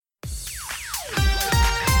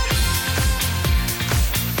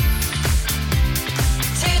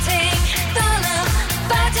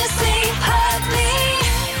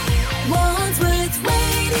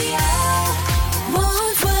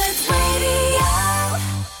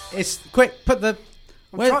It's quick. Put the.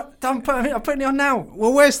 I'm putting it on now.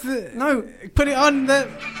 Well, where's the? No, put it on the.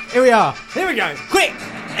 Here we are. Here we go. Quick!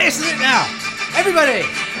 This is it now. Everybody.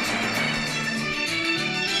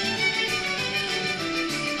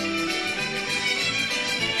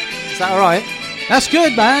 Is that all right? That's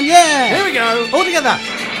good, man. Yeah. Here we go. All together.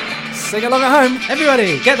 Sing along at home.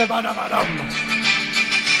 Everybody, get the.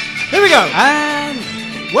 Here we go. And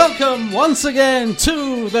welcome once again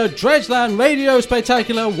to the Dredgeland Radio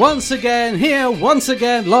Spectacular. Once again,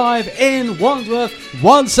 live in Wandsworth.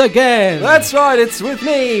 Once again. That's right, it's with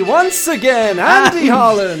me, once again, Andy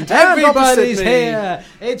Harland. Everybody's here.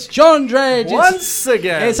 It's John Dredge. Once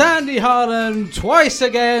again. It's Andy Harland. Twice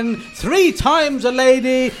again. 3 times a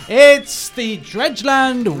lady. It's the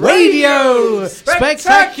Dredgeland Radio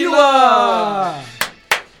Spectacular.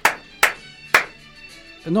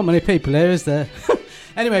 Not many people here, is there?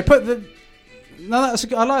 Anyway, put the. No, that's.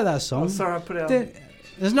 I like that song. Oh, sorry, I put it on.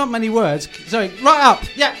 There's not many words. Sorry, right up.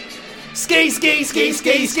 Yeah. Ski, ski, ski,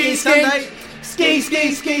 ski, ski, Sunday. Ski,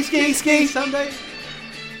 ski, ski, ski, ski, Sunday.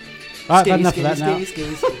 Right, I've had enough of that now.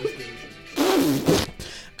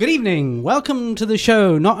 Good evening. Welcome to the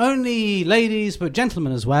show. Not only ladies, but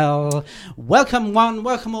gentlemen as well. Welcome one,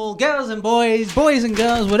 welcome all, girls and boys and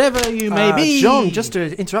girls, whatever you may be. John, just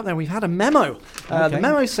to interrupt there, we've had a memo. Okay. The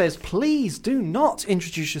memo says, please do not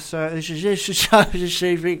introduce yourself in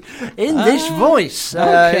this voice.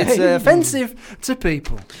 Okay. It's offensive to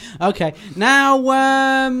people. Okay. Now,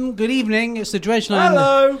 good evening. It's the Dredgeland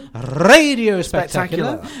Hello. Radio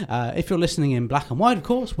Spectacular. If you're listening in black and white, of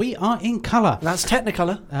course, we are in colour. That's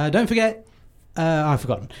Technicolor. Don't forget, I've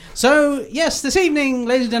forgotten. So, yes, this evening,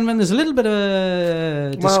 ladies and gentlemen, there's a little bit of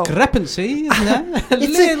a discrepancy, isn't there?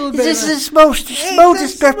 This is a small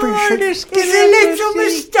discrepancy. It's a little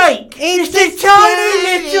mistake. It's a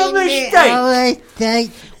tiny little mistake.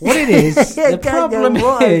 What it is, the problem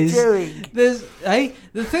is,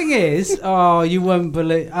 the thing is, you won't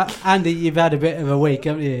believe, Andy, you've had a bit of a week,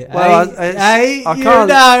 haven't you? Well, I can't.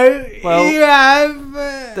 You have.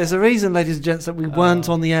 There's a reason, ladies and gents, that we weren't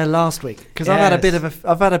on the air last week because Yes. I've had a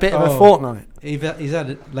bit of a fortnight. He's had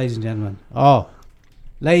it, ladies and gentlemen.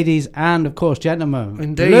 Ladies and of course gentlemen.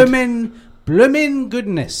 Indeed. Blooming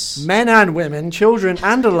goodness. Men and women, children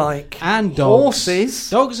and alike, And dogs. horses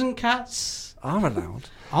Dogs and cats. are allowed.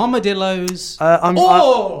 Armadillos.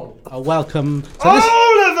 All are welcome to of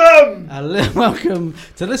them. welcome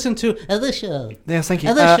to listen to the show. Yes, thank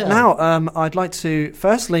you. Other show. Now, I'd like to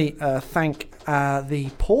firstly thank the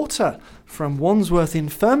porter from Wandsworth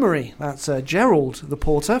Infirmary. That's Gerald, the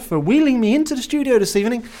porter, for wheeling me into the studio this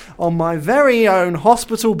evening on my very own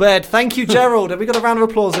hospital bed. Thank you, Gerald. Have we got a round of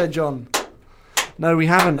applause there, John? No, we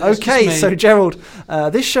haven't. That's Okay, just me. so Gerald,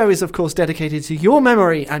 this show is, of course, dedicated to your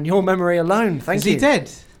memory and your memory alone. Thank you. Is he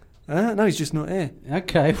dead? No, he's just not here.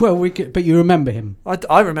 Okay, well, but you remember him.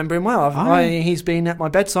 I remember him well. Aye. He's been at my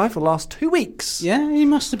bedside for the last 2 weeks. Yeah, he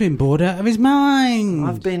must have been bored out of his mind.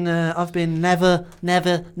 I've been never.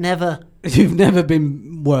 You've never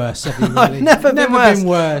been worse, have you? Really? I've never been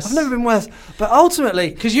worse. I've I've never been worse. But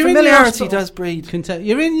ultimately, 'Cause you're in the familiarity hospital. does breed.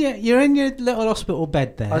 You're in your little hospital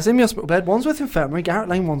bed there. I was in my hospital bed, Wandsworth Infirmary, Garrett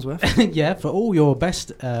Lane, Wandsworth. Yeah, for all your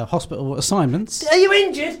best hospital assignments. Are you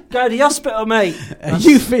injured? Go to the hospital, mate. Are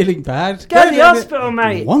you feeling bad? Go to the hospital,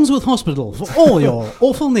 mate. Wandsworth Hospital for all your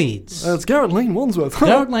awful needs. It's Garrett Lane, Wandsworth.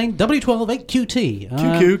 Garrett Lane, W12 8QT.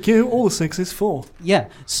 Q, all the 6 is 4. Yeah,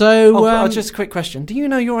 so... Just a quick question. Do you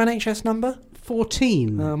know your NHS number?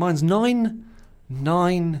 14. Mine's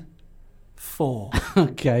 994.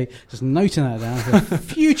 Okay, just noting that down for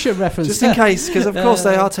future reference. Just in case, because of course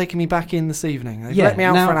they are taking me back in this evening. They've let me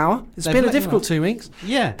out for an hour. It's been a difficult 2 weeks.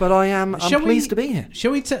 Yeah. But I'm pleased to be here.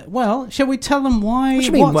 Shall we tell them why, What do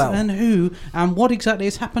you mean, well? and who, and what exactly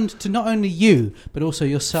has happened to not only you, but also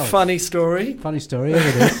yourself? Funny story. Funny story, here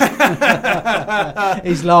it is.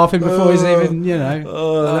 He's laughing before he's even,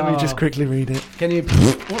 Let me just quickly read it. Can you...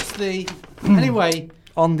 What's the... Anyway...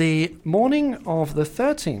 On the morning of the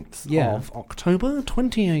 13th Yeah. of October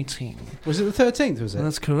 2018. Was it the 13th, was it?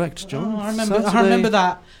 That's correct, John. I remember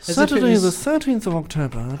that. As if it Saturday was- the 13th of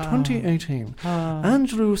October 2018.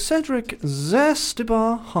 Andrew Cedric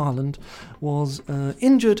Zestibar Harland was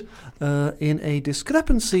injured in a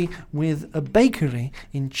discrepancy with a bakery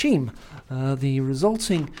in Cheam. The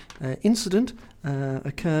resulting incident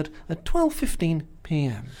occurred at 12:15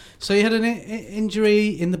 p.m. So you had an injury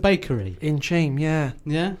in the bakery? In Cheam, yeah.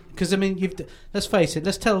 Yeah? Because, I mean, let's face it,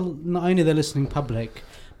 let's tell not only the listening public,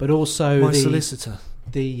 but also My solicitor.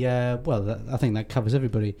 I think that covers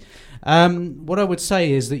everybody. What I would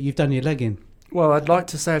say is that you've done your leg in. Well, I'd like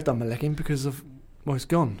to say I've done my leg in because it's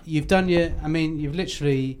gone. You've done your... I mean, you've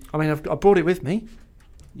literally... I brought it with me.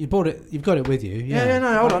 You bought it. You've got it with you. Yeah,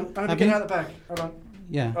 no, hold on. I'm Have get you? out the bag. Hold on.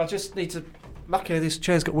 Yeah. I just need to... Luckily, this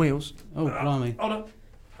chair's got wheels. Oh, blimey. Hold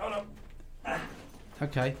on.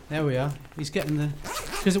 Okay, there we are. He's getting the...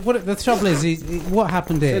 Because the trouble is, what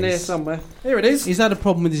happened It's in here is... somewhere. Here it is. He's had a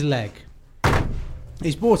problem with his leg.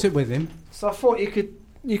 He's brought it with him. So I thought you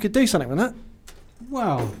could do something with that.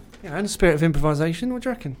 Well... Yeah, in the spirit of improvisation, what do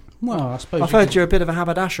you reckon? Well, I suppose... I've heard you're a bit of a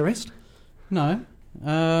haberdasherist. No.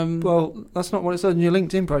 Well, that's not what it says on your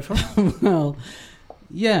LinkedIn profile. Well,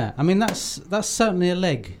 yeah. I mean, that's certainly a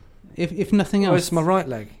leg. If nothing else... Oh, it's my right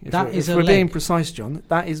leg. If a we're leg. being precise, John,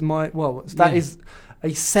 that is that is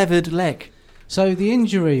a severed leg. So the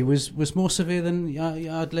injury was more severe than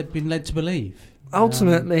I'd been led to believe.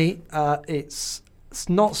 Ultimately, it's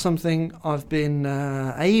not something I've been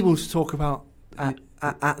able to talk about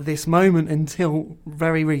at this moment until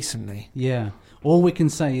very recently. Yeah. All we can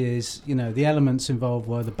say is, the elements involved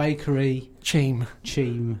were the bakery, Cheam,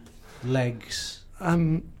 legs,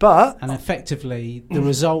 but and effectively the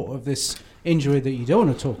result of this injury that you don't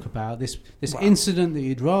want to talk about, this incident that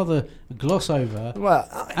you'd rather gloss over.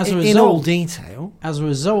 Well, in all detail, as a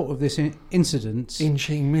result of this incident, in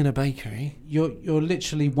Cheam in a bakery, you're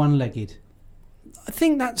literally one-legged. I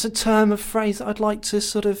think that's a term of phrase that I'd like to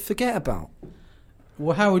sort of forget about.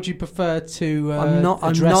 Well, how would you prefer to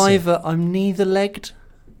I'm neither legged.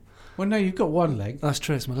 Well, no, you've got one leg. That's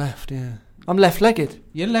true, it's my left, yeah. I'm left-legged.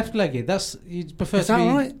 You're left-legged. You'd prefer Is to be...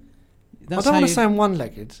 that right? I don't want to say I'm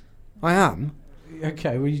one-legged. I am.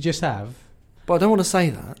 Okay, well, you just have. But I don't want to say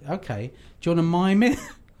that. Okay. Do you want to mime it?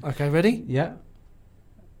 Okay, ready? Yeah.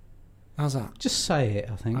 How's that? Just say it,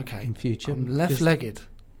 I think, okay. in future. I'm left-legged.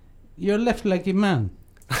 You're a left-legged man.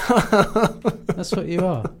 That's what you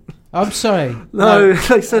are. I'm sorry. No,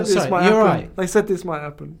 they said this might happen. You're right. They said this might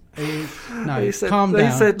happen. Calm down.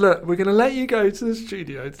 They said, look, we're going to let you go to the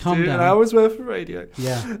studio to do an hour's worth of radio.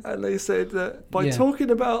 Yeah. And they said that by talking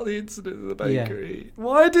about the incident in the bakery,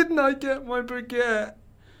 why didn't I get my baguette?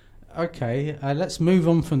 Okay, let's move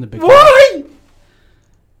on from the baguette. Why?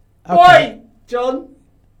 Okay. Why, John?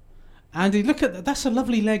 Andy, look at that. That's a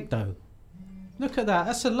lovely leg, though. Look at that.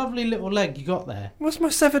 That's a lovely little leg you got there. What's my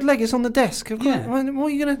severed leg? It's on the desk. What are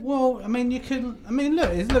you going to... Well, I mean, you can... I mean, look,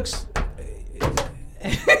 it looks...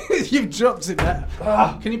 You've dropped it there.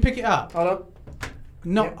 Can you pick it up? Hold on.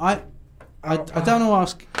 No, yeah. I don't want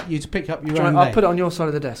to ask you to pick up your own leg. I'll put it on your side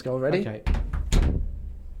of the desk. All ready? Okay.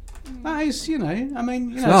 That is, I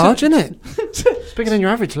mean... It's large, isn't it? It's bigger than your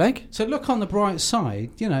average leg. So look on the bright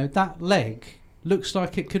side, that leg... looks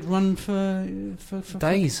like it could run for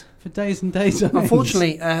days. For days and days.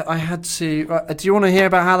 Unfortunately, I had to... do you want to hear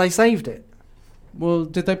about how they saved it? Well,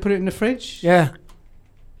 did they put it in the fridge? Yeah.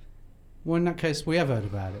 Well, in that case, we have heard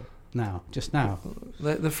about it. Just now.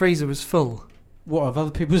 The freezer was full. What, of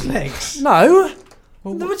other people's legs? No.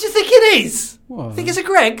 Well, what do you think it is? What? I think it's a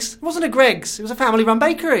Greggs. It wasn't a Greggs. It was a family-run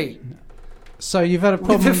bakery. So you've had a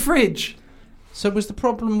problem... with the fridge. So was the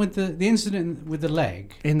problem with the incident with the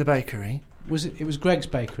leg... in the bakery... It was Greg's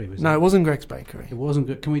Bakery, was it? No, it wasn't Greg's Bakery. It wasn't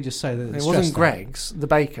good. Can we just say that it wasn't Greg's, the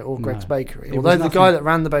baker, or Greg's Bakery. Although the guy that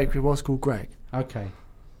ran the bakery was called Greg. Okay.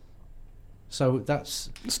 So that's...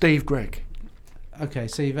 Steve Gregg. Okay,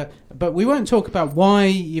 so but we won't talk about why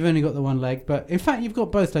you've only got the one leg, but in fact you've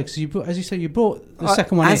got both legs. So as you say, you brought the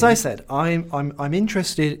second one As I said, I'm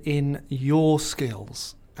interested in your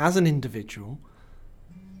skills as an individual.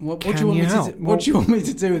 What do you want me to do? What do you want me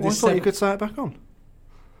to do with this? I thought you could sew it back on.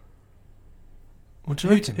 What do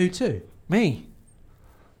you reckon? Who to? Me.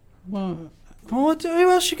 Well, who else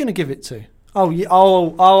are you going to give it to? Oh, yeah,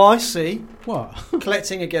 oh, I see. What?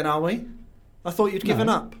 Collecting again, are we? I thought you'd given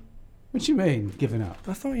up. What do you mean, giving up?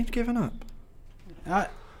 I thought you'd given up.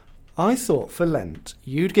 I thought for Lent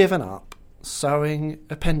you'd given up sewing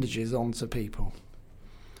appendages onto people.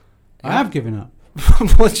 I have given up. The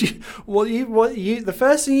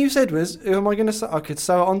first thing you said was, "Who am I going to sew? I could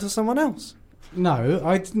sew it onto someone else." No,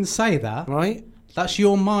 I didn't say that. Right. That's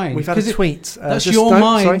your mind. We've had a tweet. That's your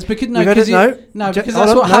mind. Because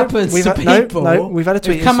that's what happens to people. No, we've had a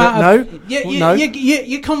tweet.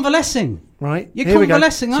 You're convalescing. Right. You're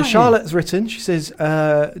convalescing, aren't you? So Charlotte's written. She says,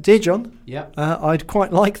 "Dear John, yep. I'd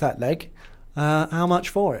quite like that leg. How much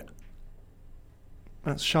for it?"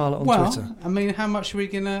 That's Charlotte on Twitter. I mean, how much are we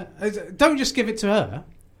gonna? Don't just give it to her.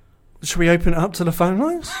 Should we open it up to the phone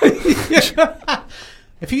lines?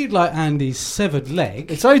 If you'd like Andy's severed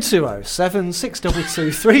leg... It's 020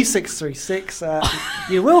 7622 3636.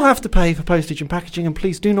 You will have to pay for postage and packaging, and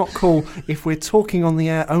please do not call if we're talking on the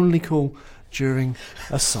air. Only call during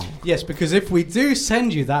a song. Yes, because if we do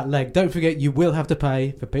send you that leg, don't forget you will have to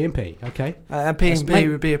pay for P&P, okay? And P&P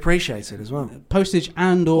would be appreciated as well. Postage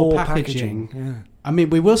and or packaging. Yeah. I mean,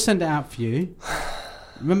 we will send it out for you.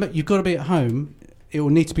 Remember, you've got to be at home. It will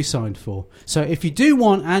need to be signed for. So if you do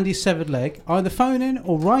want Andy's severed leg, either phone in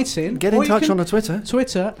or write in. Get in touch on the Twitter.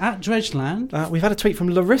 Twitter at Dredgeland. We've had a tweet from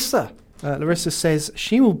Larissa. Larissa says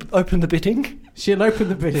she will open the bidding. She'll open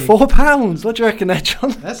the bidding. £4. What do you reckon there,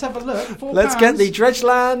 John? Let's have a look. £4. Let's get the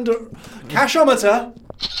Dredgeland cashometer.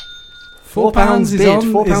 £4 is bid. on,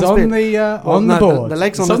 £4 is on bid. The board. The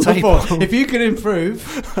leg's it's on the table. Board. If you can improve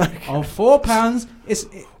on £4,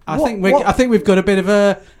 I think we've got a bit of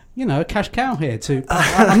a cash cow here too.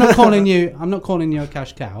 I'm not calling you a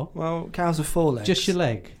cash cow. Well, cows have 4 legs. Just your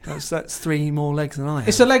leg. That's 3 more legs than I have.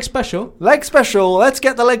 It's a leg special. Leg special. Let's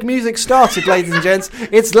get the leg music started, ladies and gents.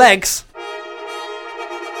 It's legs.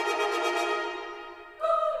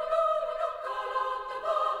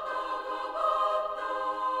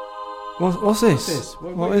 What's this?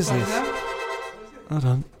 What is this? Hold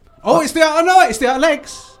on. Oh, it's the art of noise. It's the art of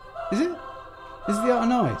legs. Is it? Is it the art of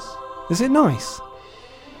noise? Is it nice?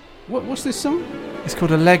 What's this song? It's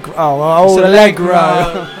called Allegro. Oh,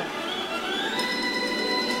 Allegro.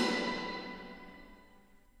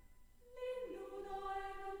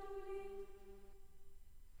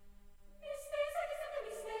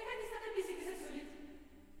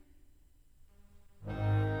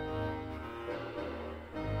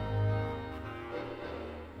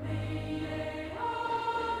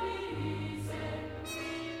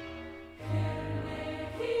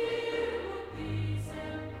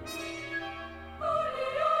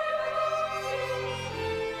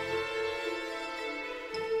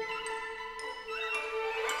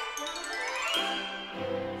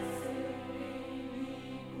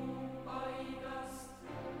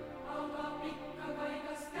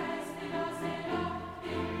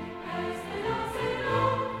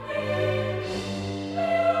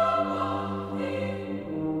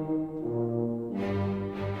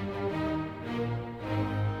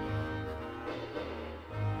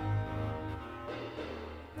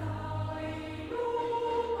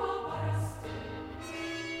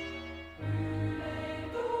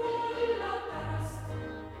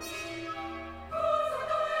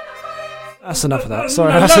 That's enough of that.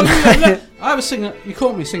 Sorry, that's enough. I was singing. You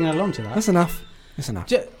caught me singing along to that. That's enough. It's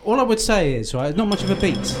enough. All I would say is, right, not much of a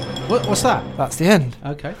beat. What's that? That's the end.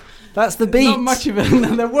 Okay. That's the beat. Not much of it.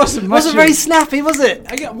 No, there wasn't much. It wasn't very snappy, was it?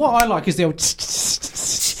 What I like is the old. A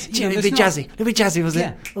bit jazzy. A bit jazzy, was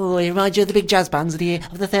it? Oh, it reminds you of the big jazz bands of the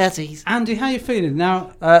 30s. Andy, how are you feeling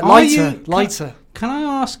now? Lighter. Can I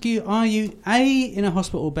ask you, are you A, in a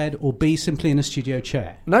hospital bed, or B, simply in a studio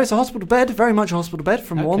chair? No, it's a hospital bed, very much a hospital bed,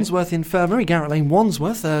 from Wandsworth Infirmary, Garrett Lane,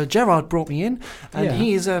 Wandsworth. Gerard brought me in, and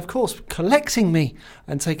he is, of course, collecting me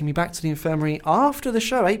and taking me back to the infirmary after the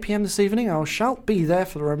show, 8 p.m. this evening. I shall be there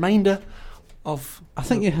for the remainder of... I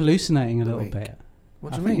think you're hallucinating a little bit.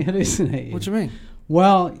 What do you mean? You're hallucinating. What do you mean?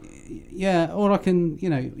 Well, yeah, all I can,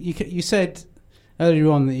 you said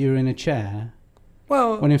earlier on that you were in a chair.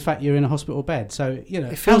 Well, when in fact you're in a hospital bed, so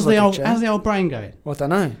it feels how's the old brain going? Well, I don't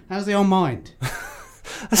know. How's the old mind?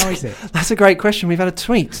 How is it? That's a great question. We've had a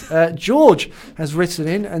tweet. George has written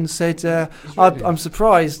in and said, "I'm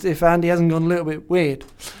surprised if Andy hasn't gone a little bit weird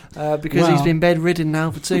because he's been bedridden now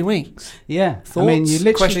for 2 weeks." Yeah, thoughts? I mean, you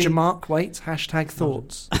literally question mark. Wait. Hashtag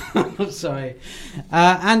thoughts. Sorry,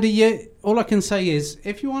 Andy. All I can say is,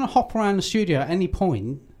 if you want to hop around the studio at any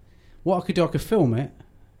point, what I could do, I could film it.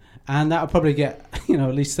 And that'll probably get,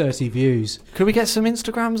 at least 30 views. Could we get some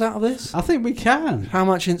Instagrams out of this? I think we can. How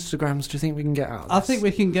much Instagrams do you think we can get out of this? I think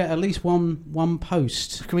we can get at least one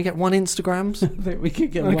post. Can we get 1 Instagrams? I think we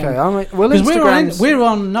could get one. Okay, well, Instagrams... We're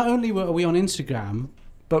on, not only are we on Instagram...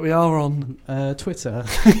 But we are on... Twitter.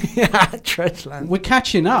 Yeah, Dredgeland. We're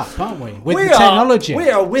catching up, aren't we? With the technology.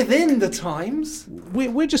 We are within the times.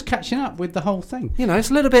 We're just catching up with the whole thing.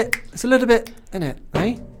 It's a little bit, in it,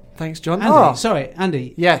 eh? Thanks, John.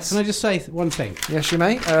 Andy. Yes. Can I just say one thing? Yes, you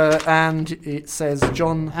may. And it says,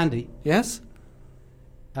 John... Andy. Yes?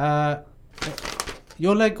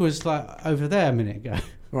 Your leg was like over there a minute ago.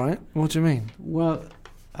 Right. What do you mean? Well,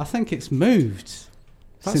 I think it's moved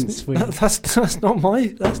since we... That's not my...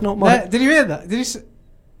 Did you hear that?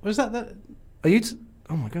 Was that... Are you...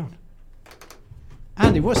 Oh, my God.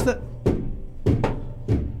 Andy, what's the...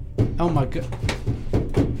 Oh, my God.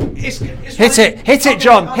 Hit it,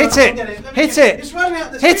 John. Hit it. It's running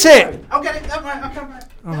out the street. Hit it. I'll get it. Don't worry, I'll come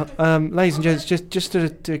back. Ladies and gents, just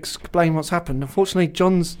to explain what's happened. Unfortunately,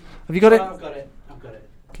 John's... Have you got it? I've got it.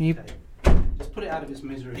 Can you... Just put it out of its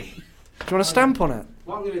misery. Do you want a stamp on it?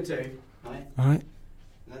 What I'm going to do... Right? All right.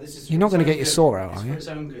 Now, this is You're not going to get your saw out, are you? It's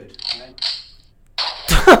for its own good.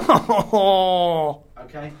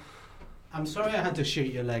 Okay? I'm sorry I had to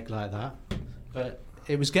shoot your leg like that, but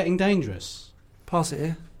it was getting dangerous. Pass it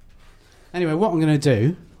here. Anyway, what I'm going to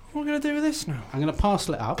do, What are we going to do with this now? I'm going to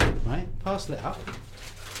parcel it up, right? Parcel it up.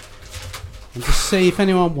 And just see if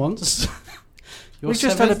anyone wants. We've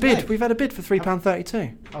just had a seventh bid. leg. We've had a bid for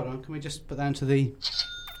 £3.32. Hold on, can we just put that into the...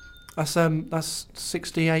 That's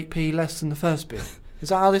 68p less than the first bid. Is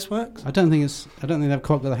that how this works? I don't think they've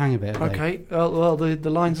quite got the hang of it. have they? Okay. Well, the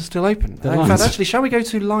lines are still open. The In lines. fact, actually, shall we go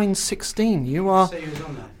to line 16? You are See who's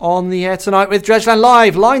on there. on the air tonight with Dredgeland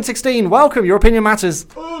Live. Line 16. Welcome. Your opinion matters.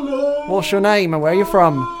 What's your name and where you're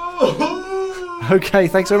from? Okay.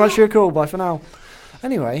 Thanks very much for your call. Bye for now.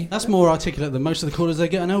 Anyway. That's more articulate than most of the callers they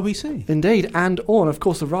get on LBC. Indeed, and of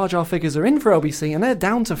course, the Rajah figures are in for LBC, and they're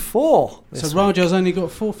down to 4. So Rajah's only got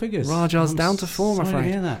 4 figures. Rajah's I'm down to 4, I'm sorry to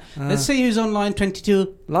afraid. hear that. Let's see who's on line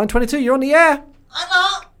 22. Line 22, you're on the air.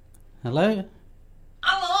 Hello? Hello?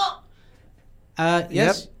 Hello?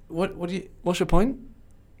 Yes? What do you... What's your point?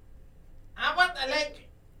 I want the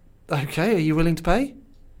leg. Okay, are you willing to pay?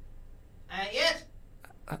 Yes?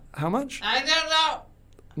 How much? I don't know.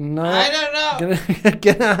 No. I don't know.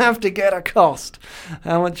 Gonna have to get a cost.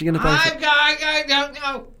 How much are you gonna pay I don't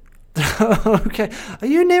know. for? Okay. Are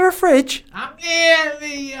you near a fridge? I'm near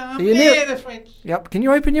the, you near- the fridge. Yep. Can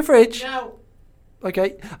you open your fridge? No,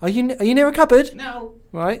 Okay. Are you near a cupboard? no.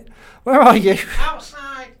 Right. Where are you?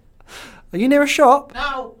 Outside. Are you near a shop?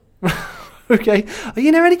 No. Okay. Are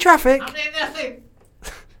you near any traffic? I'm near nothing.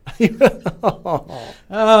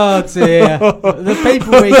 Oh dear. The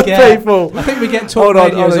people we get. People. I think we get talk Hold on.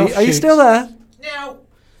 radio's Are you offshoots. still there? No.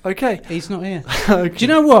 Okay. He's not here. Okay. Do you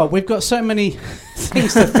know what? We've got so many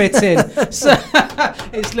things to fit in. So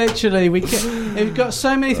it's literally we've got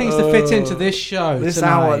so many things to fit into this show. This tonight.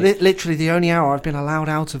 hour, literally the only hour I've been allowed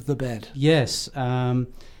out of the bed. Yes.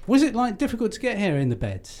 Was it like difficult to get here in the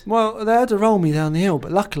bed? Well, they had to roll me down the hill,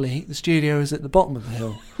 but luckily the studio is at the bottom of the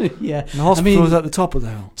hill. Yeah. And the hospital is at the top of the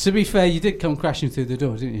hill. To be fair, you did come crashing through the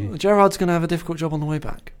door, didn't you? Gerard's going to have a difficult job on the way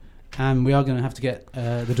back. And we are going to have to get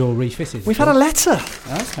the door refitted. We've had a letter.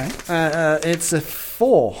 Okay. It's a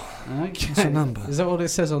 4. Okay. What's the number? Is that what it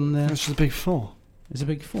says on the... It's a big 4. It's a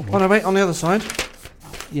big 4. Oh no, wait, on the other side.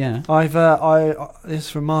 Yeah. This is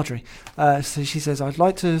from Marjorie. So she says, I'd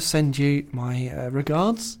like to send you my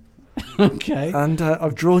regards. Okay. And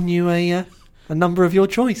I've drawn you a number of your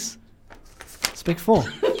choice. It's a big 4.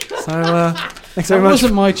 So thanks very That much.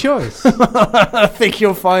 wasn't my choice. I think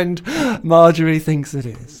you'll find Marjorie thinks it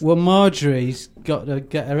is. Well, Marjorie's got to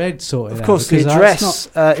get her head sorted Of out course, the because address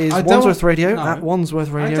is I don't Wandsworth want- Radio no. at Wandsworth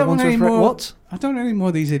I Radio. don't want any Wandsworth more- What? I don't know any more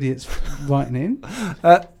of these idiots writing in.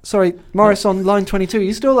 Sorry, Morris on line 22. Are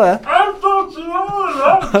you still there? I'm talking to you.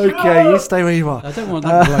 Okay, you stay where you are. I don't want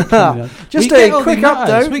that bloke coming on. Just We a get all quick the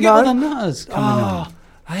nutters. update, We get all the no. nutters coming on.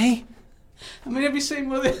 Hey? I mean, have you seen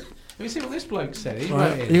what this bloke said? He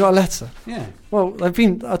Right, wrote you in. got a letter. Yeah. Well,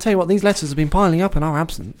 I'll tell you what, these letters have been piling up in our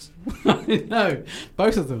absence. No,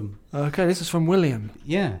 both of them. Okay, this is from William.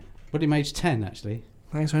 Yeah. William age 10, actually.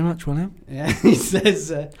 Thanks very much, William. Yeah. He says...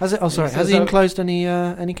 Has it? Oh, sorry. It Has says, he enclosed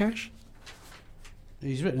any cash?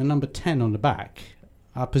 he's written a number 10 on the back.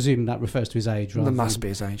 I presume that refers to his age rather That must than- be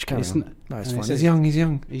his age. Carry It's on. n- No, it's and it fine. says- He's young. He's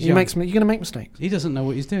young. He's You're young. going to make mistakes. He doesn't know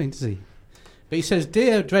what he's doing, does he? But he says,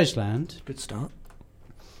 Dear Dredgeland, Good start.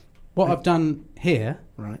 what I've done here...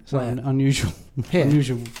 Right. It's not an unusual Here.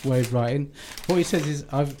 unusual way of writing. What he says is,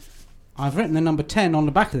 I've written the number 10 on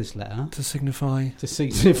the back of this letter To signify. to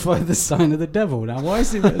signify the sign of the devil. Now, why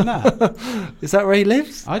has he written that? Is that where he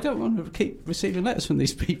lives? I don't want to keep receiving letters from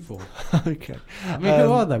these people. Okay. I mean,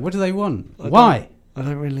 who are they? What do they want? I don't- Why? I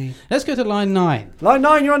don't really. Let's go to line 9. Line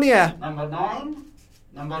 9, you're on the air. Number 9.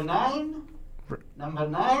 Number 9. Number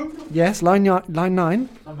 9. Yes, line 9.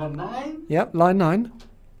 Number 9. Yep, line 9.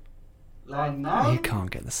 Line 9. You can't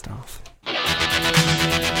get the staff.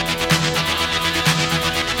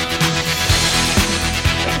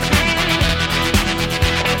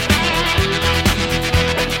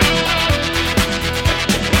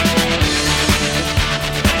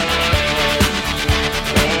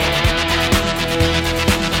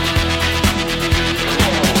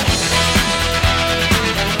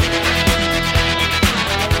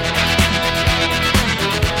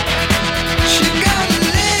 She got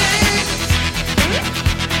legs,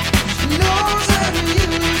 knows how to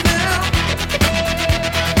use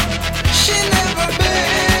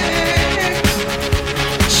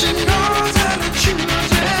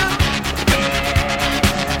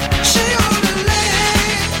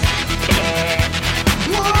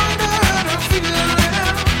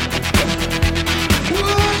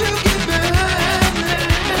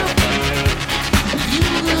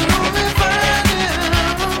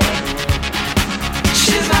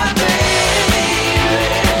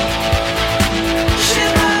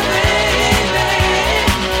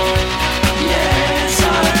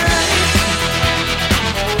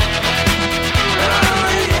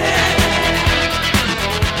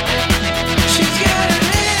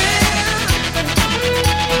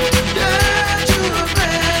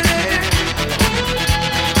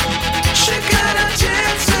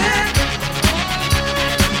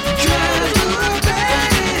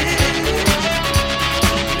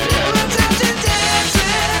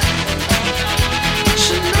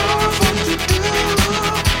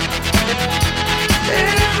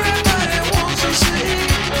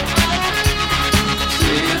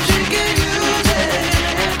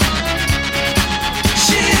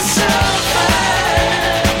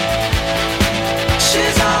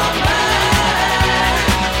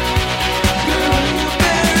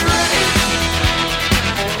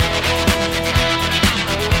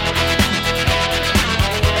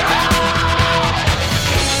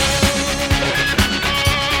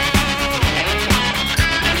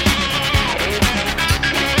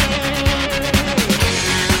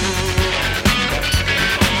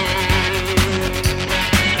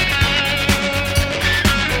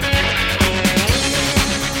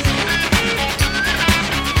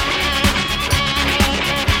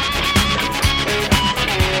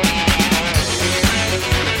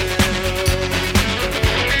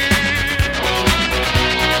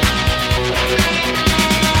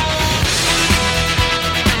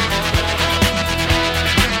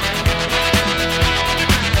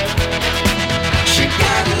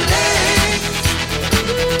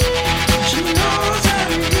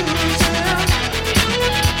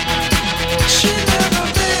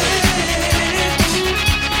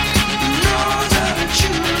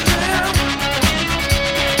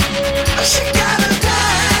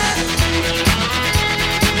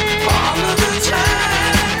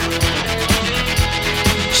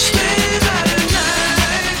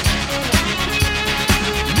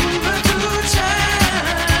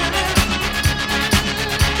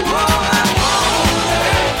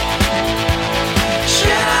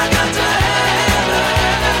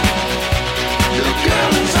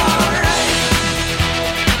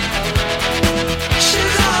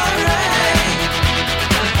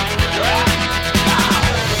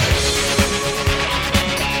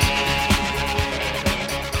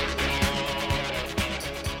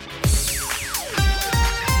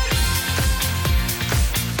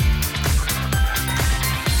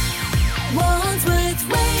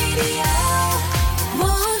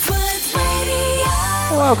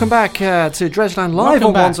Welcome back to Dredgeland Live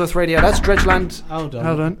on Wandsworth Radio. That's Dredgeland. Hold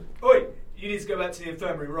on. Oi, you need to go back to the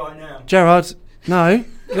infirmary right now. Gerard, no.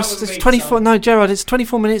 with It's me, 24. son. No, Gerard, it's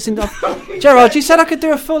 24 minutes in. Gerard, you said I could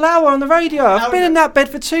do a full hour on the radio. I've been in that bed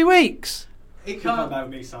for 2 weeks. He You come can't. back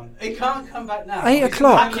with me, son. He can't come back now. 8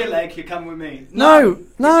 o'clock. Pack your leg, you come with me. No.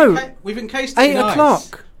 We've encased it 8 in ice.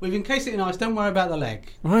 o'clock. We've encased it in ice. Don't worry about the leg.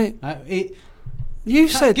 Right. It, You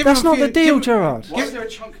said give that's him a not few- the deal, give- Gerard. Why is there a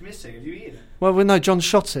chunk missing? Have you eaten it? Well, no, John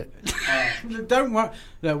shot it. don't worry.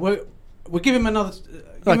 No, we'll give him another.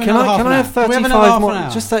 Right, Give him can another I half can an I hour. have Can we 35 another half more? an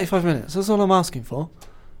hour? Just 35 minutes. That's all I'm asking for.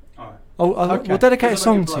 Alright. Okay. We'll dedicate a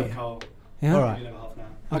song to Bloke, you. Carl. Yeah. All right. You know, half an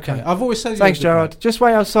hour. Okay. I've always said. Thanks, Gerard. Just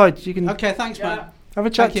wait outside. You can Okay. Thanks, Yeah. Matt. have a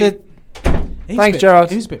chat Thank to. He's Thanks, a bit, Gerard.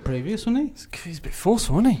 He was a bit previous, wasn't He's a bit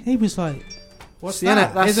forceful, isn't he? he? He was like, "What's Yeah,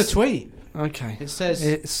 that?" that's- Here's a tweet. Okay. It says,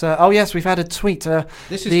 It's oh yes, we've had a tweet.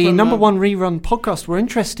 "This is The from, number one rerun podcast. We're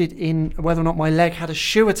interested in whether or not my leg had a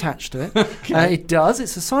shoe attached to it. It does.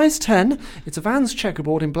 It's a size 10. It's a Vans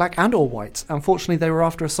checkerboard in black and or white. Unfortunately, they were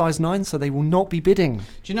after a size 9, so they will not be bidding. Do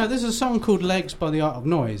you know there's a song called "Legs" by The Art of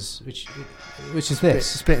Noise, which is It's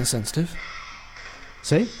this? a bit insensitive.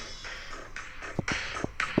 See,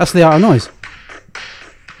 that's The Art of Noise.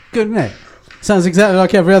 Good, isn't it? Sounds exactly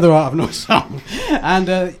like every other Art of Noise song. And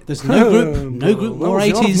there's no group more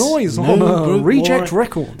 80s. Noise no on group Reject more-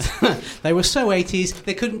 Records. They were so 80s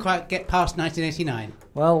they couldn't quite get past 1989.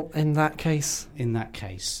 Well, in that case, In that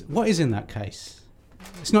case, what is in that case?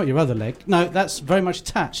 It's not your other leg. No, that's very much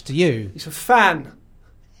attached to you. he's a fan.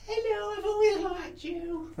 Hello, I've always liked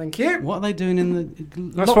you. Thank you. What are they doing in the?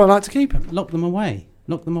 That's why I like to keep him. Lock them away.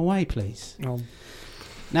 Lock them away, please. Oh.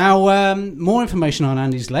 Now, more information on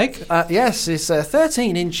Andy's leg. Yes, it's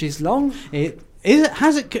 13 inches long.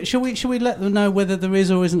 Has it? Shall we let them know whether there is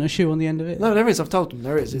or isn't a shoe on the end of it? No, there is. I've told them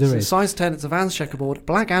there is. It's There a is. size 10. It's a Vans checkerboard,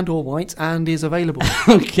 black and or white, and is available.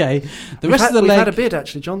 Okay. The rest of the we've leg had a bid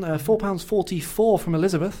actually, John. £4.44 from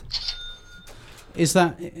Elizabeth. is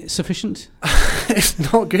that sufficient? It's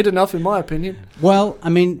not good enough, in my opinion. Well, I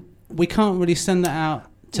mean, we can't really send that out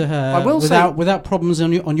to her I will without problems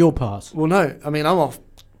on your part. Well, no. I mean, I'm off.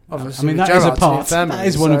 Obviously, I mean, with that is a Gerard to the part. infirmary, That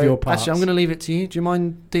is one of so your parts. Actually, I'm going to leave it to you. Do you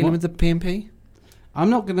mind dealing What? with the P&P? I'm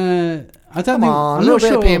not gonna. I don't Come think. on, I'm a not little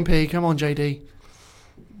sure. bit of P&P. Come on, JD.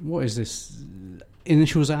 What is this?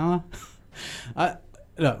 Initials hour?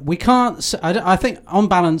 Look, we can't. I think on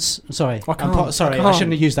balance. Sorry, I can't, sorry, I I can't.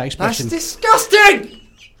 shouldn't have used that That's expression. disgusting!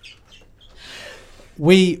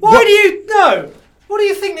 Why Why do you... No! What do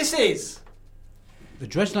you think this is? the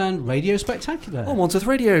Dredgeland Radio Spectacular? On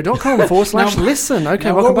wandsworthradio.com/listen. Okay,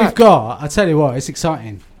 Now, welcome what we've back. got, I tell you what, it's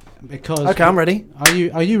exciting because. Okay, I'm ready.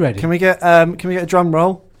 Are you ready? Can we get a drum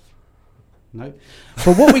roll? No.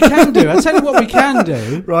 But what we can do, I tell you what we can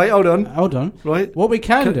do. Right, hold on. Hold on. Right. What we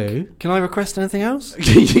can do. Can I request anything else?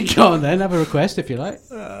 You go on then, have a request if you like.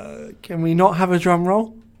 Can we not have a drum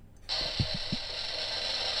roll?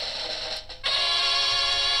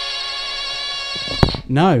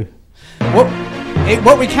 No.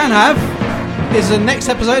 What we can have is the next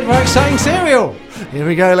episode of our exciting serial. Here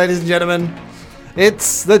we go, ladies and gentlemen.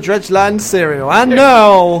 It's the Dredgeland serial. And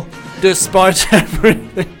now, despite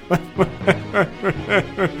everything...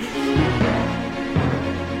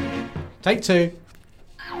 Take 2.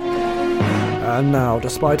 And now,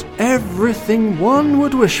 despite everything one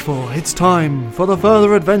would wish for, it's time for the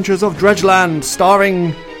further adventures of Dredgeland,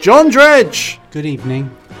 starring John Dredge. Good evening.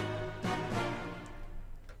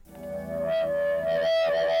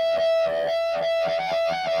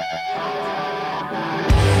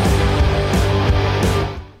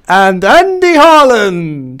 And Andy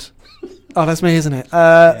Harland. Oh, that's me, isn't it?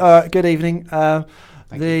 Good evening.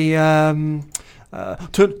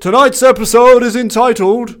 Tonight's episode is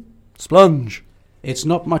entitled Splunge. It's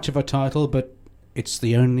not much of a title, but it's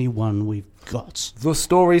the only one we've got. The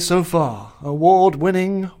story so far.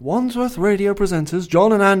 Award-winning Wandsworth Radio presenters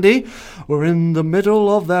John and Andy were in the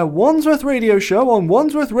middle of their Wandsworth Radio show on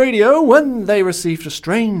Wandsworth Radio when they received a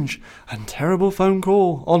strange and terrible phone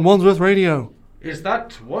call on Wandsworth Radio. Is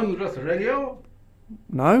that Wandsworth Radio?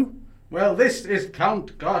 No? Well, this is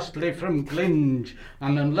Count Ghastly from Glinge,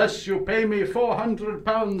 and unless you pay me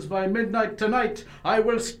 £400 by midnight tonight, I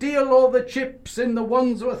will steal all the chips in the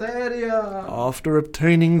Wandsworth area. After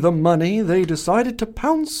obtaining the money, they decided to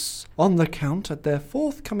pounce on the Count at their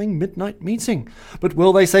forthcoming midnight meeting. But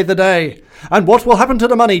will they save the day? And what will happen to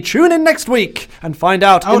the money? Tune in next week and find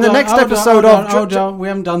out in the next episode of... Hold on, we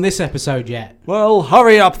haven't done this episode yet. Well,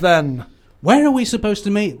 hurry up then. Where are we supposed to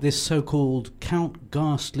meet this so-called Count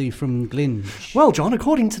Ghastly from Glinge? Well, John,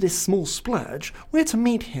 according to this small splurge, we're to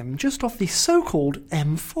meet him just off the so-called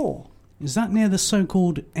M4. Is that near the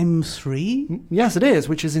so-called M3? Yes, it is,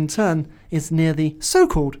 which is in turn is near the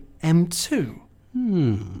so-called M2.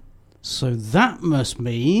 So that must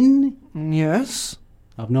mean... Yes.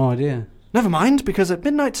 I've no idea. Never mind, because at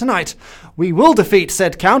midnight tonight, we will defeat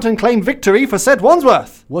said Count and claim victory for said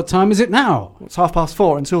Wandsworth. What time is it now? It's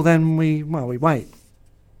 4:30. Until then, we wait.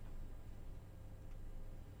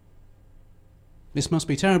 This must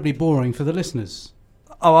be terribly boring for the listeners.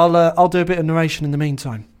 Oh, I'll do a bit of narration in the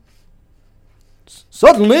meantime.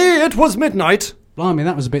 Suddenly, it was midnight. Blimey,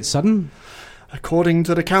 that was a bit sudden. According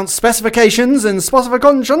to the Count's specifications and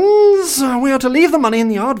specifications, we are to leave the money in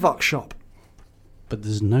the aardvark shop. But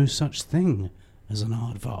there's no such thing as an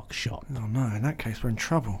aardvark shop. Oh no, in that case we're in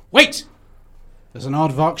trouble. Wait! There's an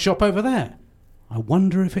aardvark shop over there. I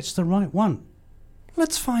wonder if it's the right one.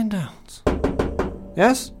 Let's find out.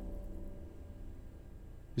 Yes?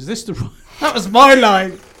 Is this the right... That was my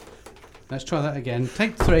line! Let's try that again.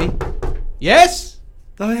 Take 3. Yes?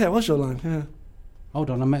 Oh yeah, it was your line, yeah. Hold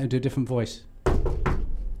on, I meant to do a different voice.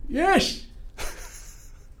 Yes!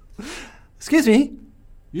 Excuse me?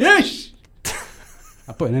 Yes!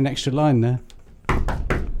 I put in an extra line there.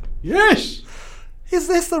 Yes! Is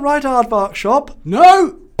this the right aardvark shop?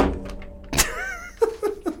 No!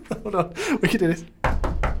 Hold on, we can do this.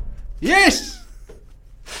 Yes!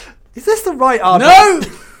 Is this the right aardvark? No!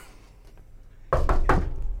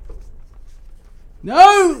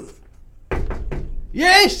 No!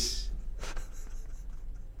 Yes!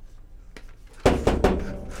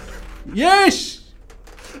 Yes!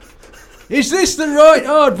 Is this the right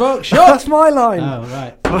aardvark shop? That's my line. Oh,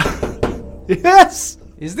 right. Yes!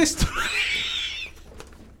 Is this the...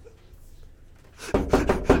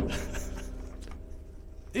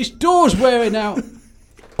 This door's wearing out.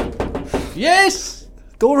 Yes!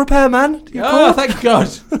 Door repairman? You Oh, call? thank God.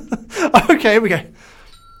 Okay, here we go.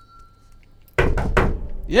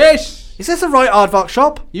 Yes! Is this the right aardvark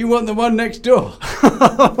shop? You want the one next door?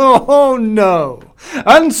 Oh no.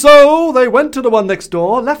 And so they went to the one next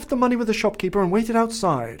door, left the money with the shopkeeper and waited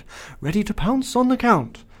outside, ready to pounce on the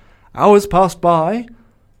Count. Hours passed by.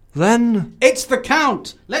 Then... It's the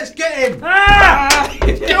Count! Let's get him!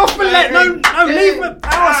 Get off my leg! No, leave me!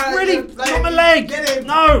 Alice, really! Not my leg! Get him!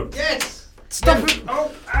 No! Yes! Stop it!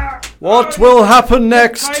 Oh, What will happen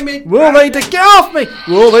next? Time it. Will they get off me?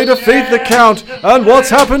 Will they defeat the Count? And what's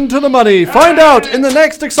happened to the money? Find out in the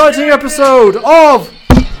next exciting episode of...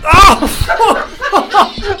 Oh!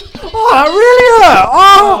 Oh, that really hurt!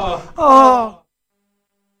 Oh! Oh!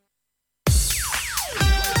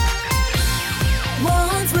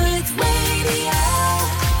 Wandsworth Radio.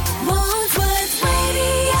 Wandsworth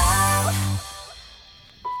Radio.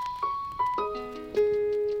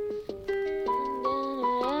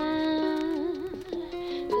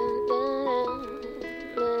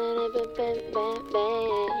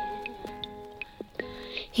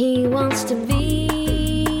 He wants to be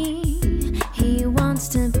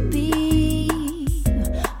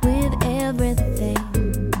with everything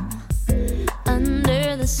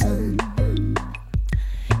under the sun.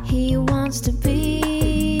 He wants to be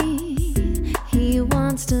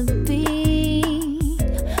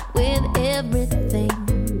with everything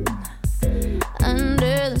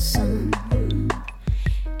under the sun.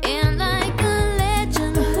 And like a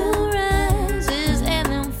legend who rises and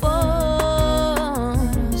then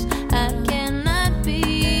falls, I cannot be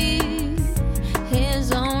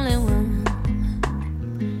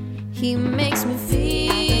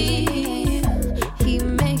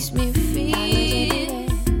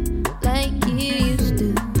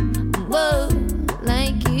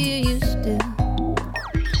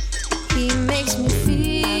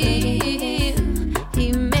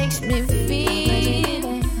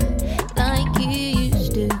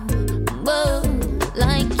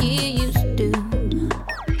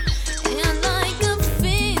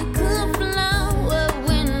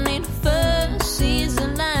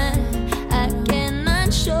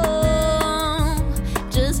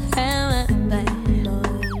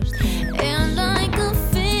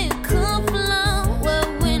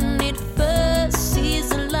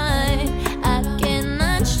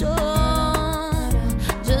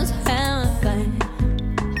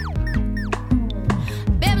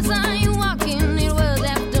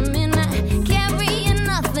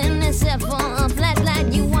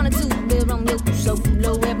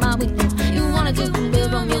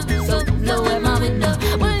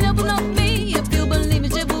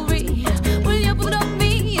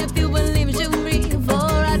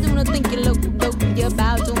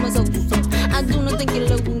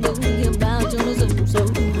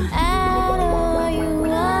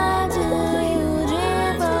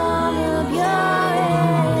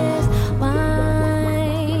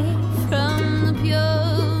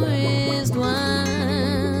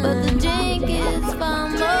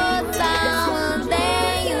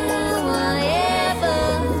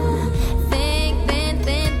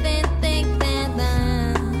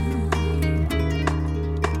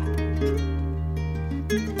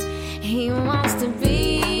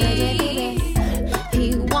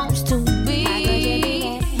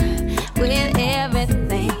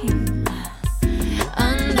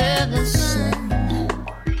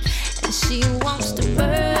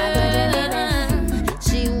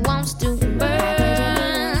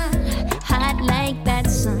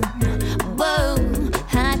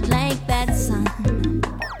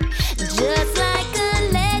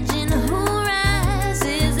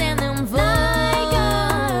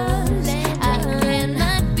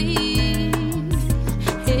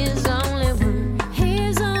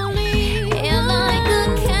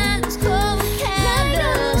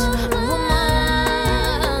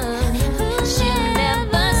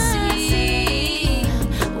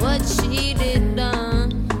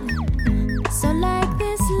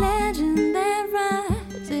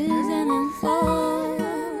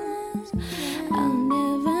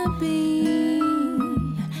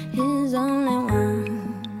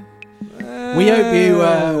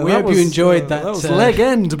We hope you enjoyed that. That was Leg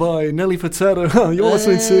End by Nelly Furtado. You're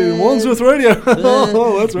listening to Wandsworth Radio.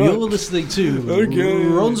 Oh, that's right. You're listening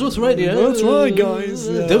to Wandsworth Radio. That's right, guys.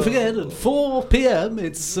 Don't forget, at 4 p.m.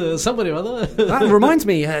 it's somebody or other. That reminds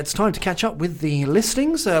me, it's time to catch up with the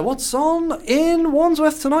listings. What's on in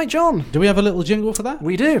Wandsworth tonight, John? Do we have a little jingle for that?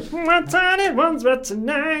 We do. What's on in Wandsworth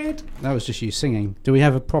tonight? That was just you singing. Do we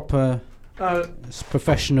have a proper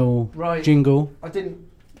professional jingle? I didn't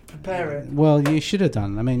prepare it. Well, you should have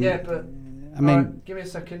done. I mean, give me a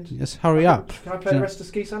second. Just hurry up. Can I play the rest of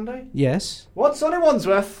Ski Sunday? Yes. What's on in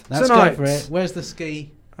Wandsworth Let's tonight? go for it. Where's the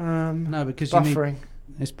ski? No, because buffering.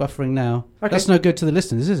 It's buffering now. Okay. That's no good to the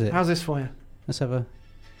listeners, is it? How's this for you? Let's have a...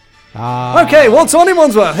 Okay, what's on in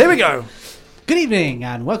Wandsworth? Here we go. Good evening,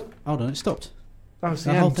 and welcome... Hold on, it stopped. That was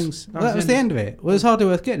The whole thing's... That was the end of it. Well, it was hardly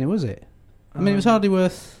worth getting it, was it? I mean, it was hardly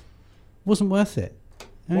worth... Wasn't worth it.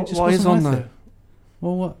 I mean, it just what is wasn't on, worth though? it.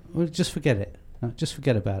 Well, what? Well, just forget it. No, just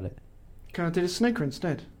forget about it. Can I do the snooker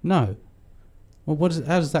instead? No. Well,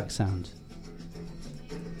 how does that sound?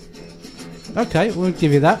 Okay, we'll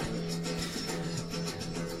give you that.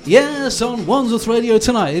 Yes, on Wandsworth Radio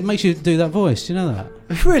tonight. It makes you do that voice. Do you know that?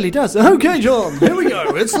 It really does. Okay, John, here we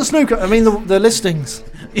go. It's the snooker. I mean, the listings.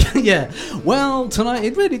 Yeah. Well, tonight,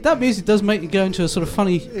 that music does make you go into a sort of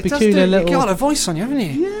funny, peculiar little... You've got a voice on you, haven't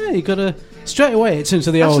you? Yeah, you got to... Straight away, it's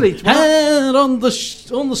into the Actually, old... And on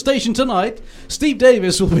the station tonight, Steve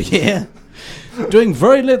Davis will be here. Doing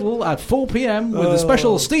very little at 4 p.m. with a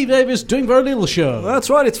special Steve Davis Doing Very Little show. That's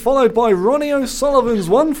right, it's followed by Ronnie O'Sullivan's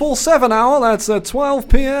 147 hour. That's at 12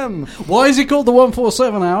 p.m. Why is it called the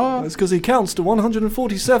 147 hour? It's because he counts to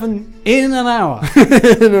 147 in an hour.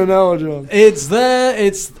 in an hour, John. It's there,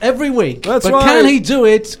 it's every week. That's but right. Can he do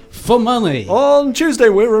it for money? On Tuesday,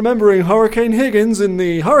 we're remembering Hurricane Higgins in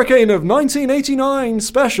the Hurricane of 1989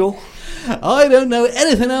 special. I don't know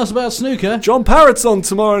anything else about snooker. John Parrott's on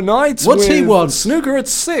tomorrow night. What's he want? Snooker at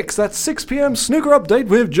 6. That's 6 p.m. Snooker Update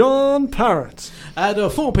with John Parrott. At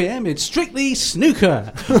 4 p.m. it's Strictly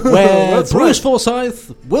Snooker, where Bruce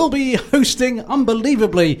Forsyth will be hosting,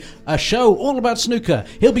 unbelievably, a show all about snooker.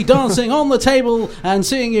 He'll be dancing on the table and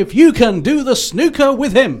seeing if you can do the snooker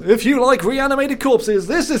with him. If you like reanimated corpses,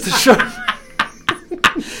 this is the show.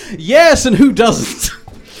 Yes, and who doesn't?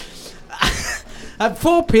 At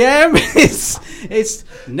 4 p.m. it's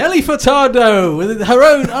Nelly Furtado with her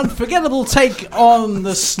own unforgettable take on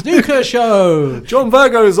the snooker show. John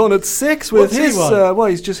Virgo's on at 6 with What's he his...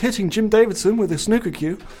 want? he's just hitting Jim Davidson with a snooker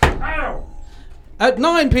cue. Ow. At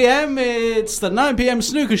 9 p.m. it's the 9 p.m.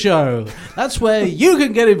 snooker show. That's where you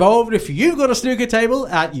can get involved if you've got a snooker table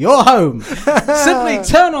at your home. Simply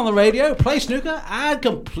turn on the radio, play snooker, and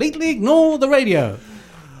completely ignore the radio.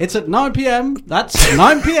 It's at 9 p.m. That's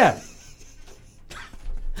 9 p.m.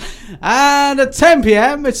 And at 10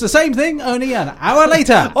 p.m. it's the same thing, only an hour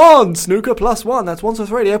later. On Snooker Plus One. That's Wandsworth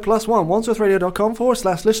Radio Plus One.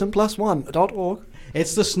 wandsworthradio.com/listen+1.org.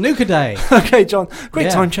 It's the snooker day. Okay, John. Great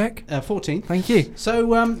time check. 14. Thank you. So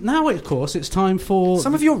now, of course, it's time for...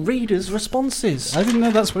 Some of your readers' responses. I didn't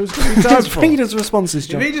know that's what it was going to be time for. Readers' responses,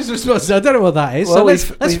 John. Readers' responses. I don't know what that is. Well,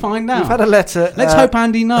 so let's find out. We've had a letter. Let's hope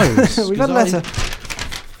Andy knows. We've had a letter.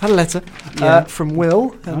 From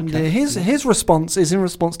Will, and his response is in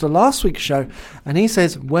response to last week's show, and he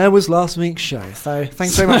says, "Where was last week's show?" So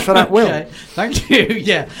thanks very much for that, Will. Okay. Thank you.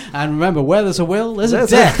 Yeah, and remember, where there's a will, there's a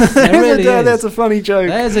death. There really is. There's a funny joke.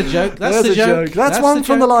 There's a joke. That's the joke. That's one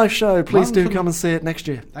from the live show. Please One do from- come and see it next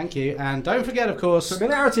year. Thank you, and don't forget, of course,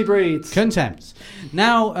 Familiarity breeds contempt.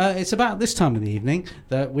 Now, it's about this time of the evening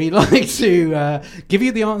that we like to give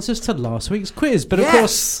you the answers to last week's quiz. But of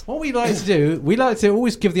course, what we like to do, we like to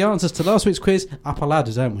always give the answers to last week's quiz upper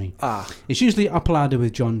ladder, don't we? It's usually upper ladder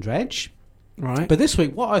with John Dredge. Right. But this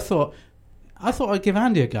week, what I thought I'd give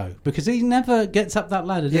Andy a go because he never gets up that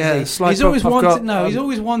ladder, does he? He's always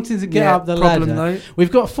wanting to get up the ladder. Though.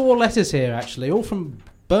 We've got 4 letters here, actually, all from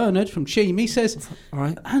Bernard from Cheam. He says,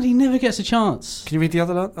 right. Andy never gets a chance. Can you read the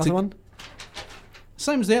other one?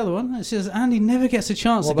 Same as the other one. It says, Andy never gets a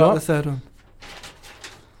chance What to go about up. the third one?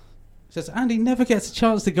 It says, Andy never gets a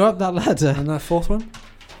chance to go up that ladder. And the fourth one?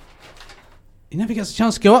 He never gets a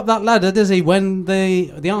chance to go up that ladder, does he, when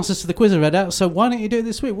the answers to the quiz are read out? So why don't you do it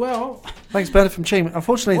this week? Well... Thanks, Bernard from Cheam.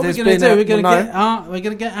 Unfortunately, what there's we're going been... to do, we're going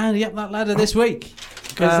to get Andy up that ladder this week.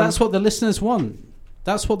 Because that's what the listeners want.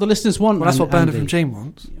 That's what the listeners want. Well, that's what Bernard from Cheam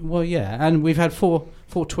wants. Well, yeah. And we've had four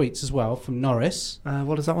tweets as well from Norris.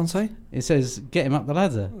 What does that one say? It says, get him up the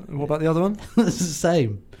ladder. What about the other one? It's the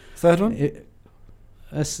same. Third one?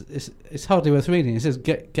 It's hardly worth reading. It says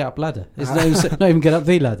get up ladder. It's not even get up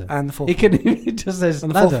the ladder. And the fourth. It just says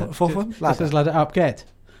and the ladder. fourth one? It says ladder up get.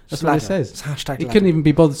 That's what it ladder. says. It's hashtag He ladder. couldn't even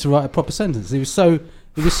be bothered to write a proper sentence. He was so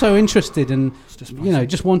interested and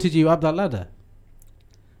just wanted you up that ladder.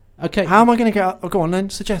 Okay. How am I going to get up? Oh, go on then.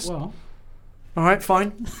 Suggest. Well, All right,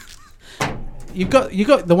 fine. you got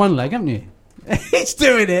the one leg, haven't you? He's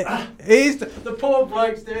doing it. The poor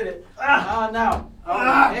bloke's doing it. Now.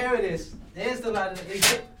 Here it is. Here's the ladder.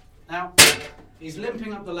 He's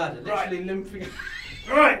limping up the ladder. Literally limping.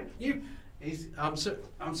 Right. I'm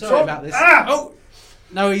sorry about this. Oh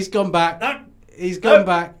no, he's gone back. He's gone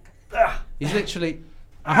back. He's literally.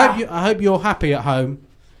 I hope you're happy at home,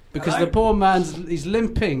 because the poor he's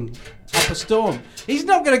limping up a storm. He's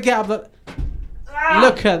not going to get up the.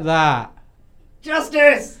 Look at that.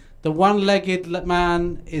 Justice. The one-legged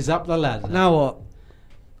man is up the ladder. Now what?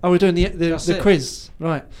 Oh, we're doing the That's it. quiz,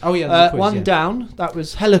 right? Oh yeah, the quiz, one yeah. down. That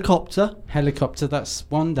was helicopter. Helicopter. That's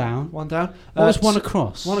one down. One down. What was one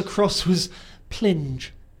across? One across was plinge.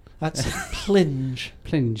 That's plinge.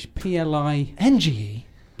 Plinge. PLI. NGE.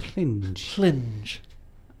 Plinge. Plinge.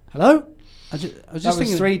 Hello? I was That just was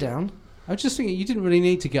thinking. 3 down. I was just thinking you didn't really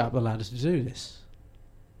need to get up the ladder to do this.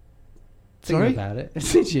 Sorry? Thinking about it,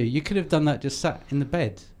 did you? You could have done that just sat in the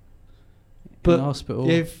bed. But in the hospital.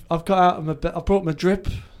 If I've got out of my bed, I brought my drip.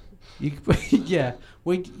 Yeah.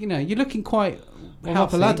 Well, you're looking quite. I'm up a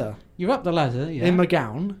healthy. ladder You're up the ladder. Yeah. in my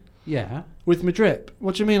gown Yeah. with my drip.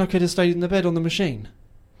 What do you mean I could have stayed in the bed on the machine?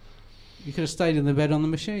 You could have stayed in the bed on the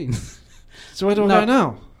machine. So where do I No. go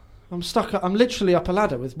now? I'm stuck. I'm literally up a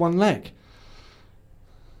ladder with one leg.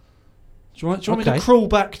 Do you want me to Okay. crawl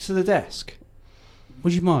back to the desk?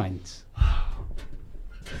 Would you mind?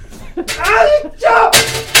 No.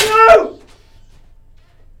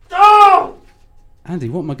 Oh, Andy,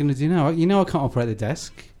 what am I going to do now? You know I can't operate the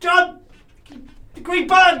desk. John. The green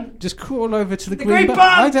button. Just crawl over to the The green green button.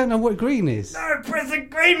 button! I don't know what green is. No, press the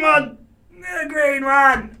green one. The green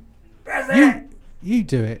one. Press it. You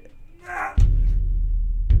do it.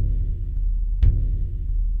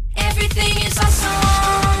 Everything is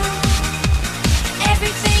awesome.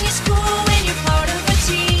 Everything is cool when you're part of a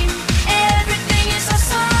team. Everything is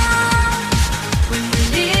awesome when we're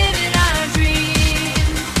living our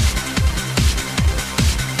dream.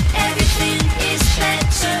 Everything is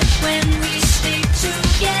better when we stick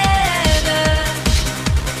together.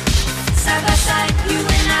 Side by side, you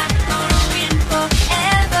and I gonna win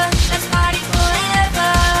forever. Let's party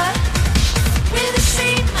forever. We're the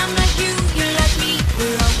same. I'm like you, you're like me.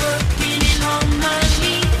 We're all working in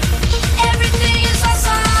harmony. Everything is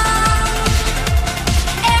awesome.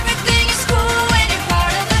 Everything is cool when you're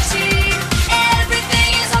part of a team.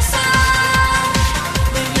 Everything is awesome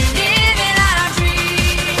when we're living our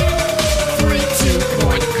dream. 3, 2,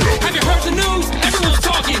 1, go. Have you heard the news? Everyone's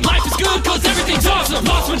talking. Life is good cause everything's awesome.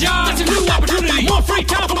 Lost my job, that's a new opportunity. More free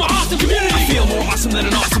time for my awesome community. I feel more awesome than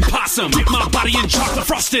an awesome possum. Dip my body in chocolate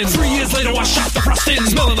frosting. 3 years later I shot the frosting.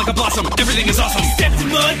 Smelling like a blossom, everything is awesome. Stepped in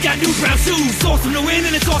mud, got new brown shoes. It's awesome to win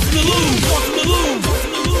and it's awesome to lose. Awesome to lose.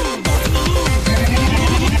 Awesome to lose. Awesome to lose.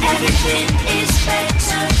 Everything is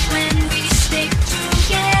better when we stick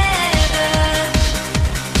together.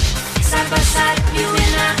 Side by side, you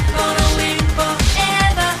and I gonna win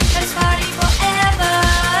forever. Let's party forever.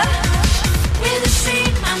 We're the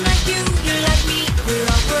same. I'm like you, you're like me. We're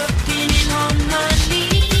all working in harmony.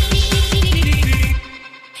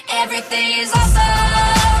 Everything is awesome.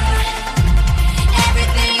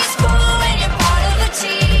 Everything is cool when you're part of a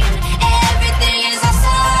team. Everything is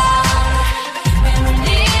awesome when we're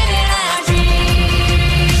living our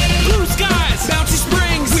dream. Blue skies, bouncy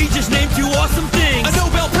springs. We just named 2 awesome things. A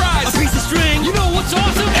Nobel Prize, a piece of string. You know what's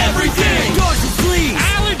awesome? Everything. Dogs and fleas,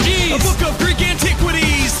 allergies, a book of Greek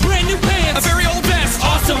antiquities, brand new pants, a very old vest.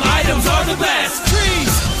 Awesome items are the best.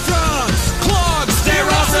 Trees, frogs, clogs, they're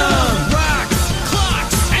awesome. Rocks,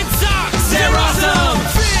 clocks, and socks, they're awesome.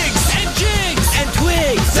 Figs and jigs and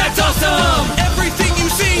twigs, that's awesome. Everything you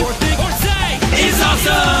see or think or say is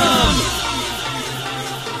awesome.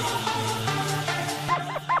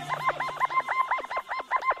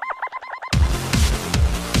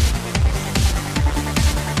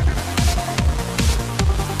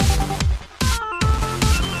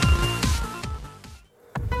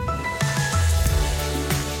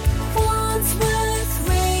 Wandsworth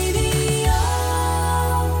Radio.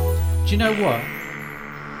 Do you know what?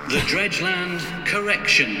 The Dredgeland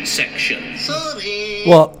Correction Section.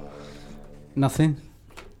 What? Nothing.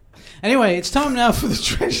 Anyway, it's time now for the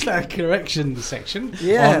Dredgeland correction section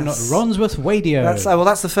Yes. on Ronsworth Radio.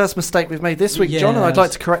 That's the first mistake we've made this week, John, and I'd Yes.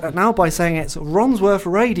 like to correct that now by saying it's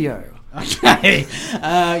Ronsworth Radio. Okay.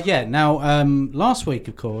 Now, last week,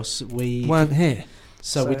 of course, we Weren't here.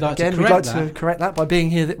 so we'd like again, to we'd correct like that. to correct that by being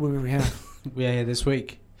here. That we have. We're here this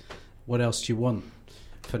week. What else do you want?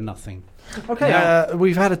 for nothing. Okay,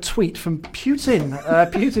 we've had a tweet from Putin.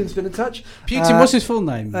 Putin's been in touch. Putin, what's his full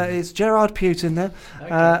name? It's Gerard Putin there. Okay.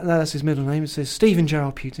 No, that's his middle name. It says Stephen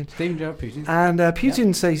Gerard Putin. Stephen Gerard Putin. And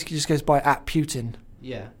Putin says he just goes by @Putin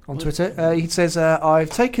Yeah. on Twitter. He says, I've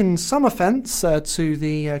taken some offence to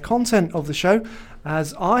the content of the show,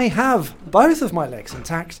 as I have both of my legs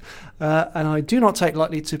intact, and I do not take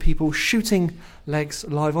lightly to people shooting legs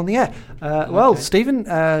live on the air. Well, Stephen,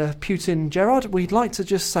 Putin, Gerard, we'd like to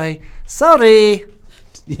just say sorry.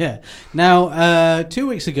 Yeah. Now, 2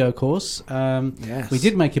 weeks ago, of course, Yes. we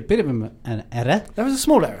did make a bit of an error. There was a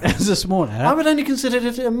small error. It was a small error. I would only consider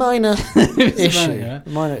it a minor It's a issue.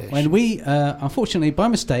 Minor issue. When we, unfortunately, by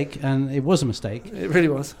mistake, and it was a mistake, It really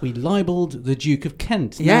was. we libelled the Duke of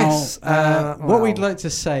Kent. Yes, Now, what well. we'd like to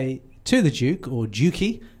say to the Duke, or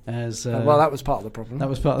Dukey, as... Well, that was part of the problem. that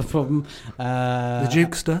was part of the problem. The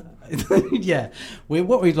Dukester. Yeah.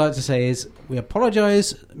 What we'd like to say is we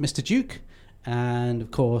apologise, Mr. Duke, and,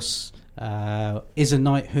 of course... is a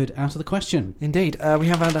knighthood out of the question? Indeed. We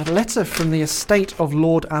have had a letter from the estate of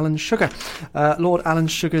Lord Alan Sugar. Lord Alan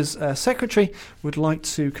Sugar's secretary would like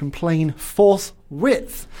to complain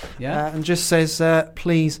forthwith. Yeah. And just says,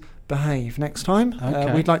 please behave next time.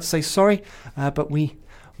 Okay. We'd like to say sorry, but we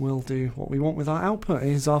will do what we want with our output. It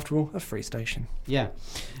is, after all, a free station. Yeah.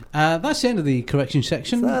 That's the end of the correction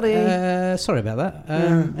section. Sorry about that.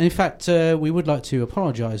 And in fact, we would like to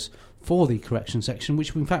apologise for the correction section,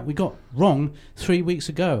 which in fact we got wrong 3 weeks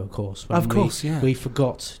ago, of course. When we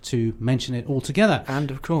forgot to mention it altogether. And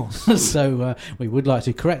of course. So we would like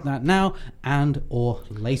to correct that now and or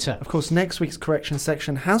later. Of course, next week's correction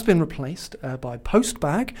section has been replaced by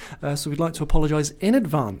Postbag, so we'd like to apologise in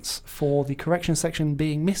advance for the correction section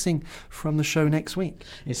being missing from the show next week.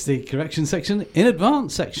 It's the correction section in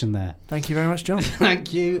advance section there. Thank you very much, John.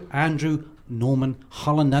 Thank you, Andrew Norman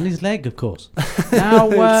Holland, and his leg, of course. Now,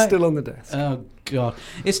 It's still on the desk. Oh, God.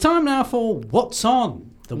 It's time now for What's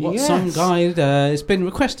On? The What's Yes. On guide has been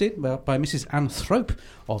requested by Mrs. Anne Thrope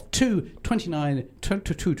of 229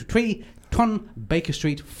 Ton Baker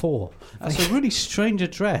Street 4. That's a really strange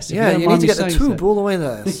address. if Yeah, don't you mind need me to get the saying tube so. all the way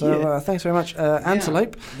there. So Yeah. thanks very much,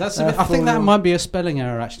 Antelope. That's a bit, I think for that your- might be a spelling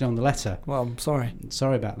error actually on the letter. Well, I'm sorry.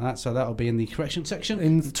 Sorry about that. So that'll be in the correction section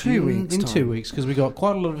In 2 weeks' In time. 2 weeks, because we've got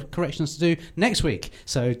quite a lot of corrections to do next week.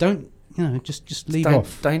 So don't, just leave don't,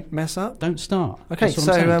 off. Don't mess up. Don't start. Okay, That's what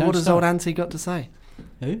so I'm saying. what Don't has start. old Auntie got to say?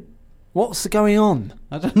 Who? What's going on?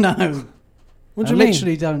 I don't know. What do I you mean?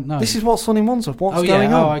 literally don't know. This is what's on in Wandsworth. What's oh, going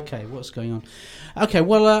yeah. on? Oh, okay. What's going on? Okay,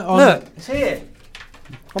 well, Look, it's here.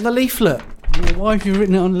 on the leaflet. Why have you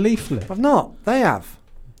written it on the leaflet? I've not. They have.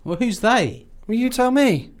 Well, who's they? Will you tell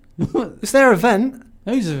me? It's their event.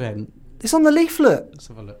 Whose event? It's on the leaflet. Let's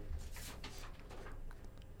have a look.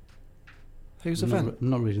 Whose I'm event? I'm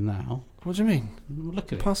not reading that out. What do you mean?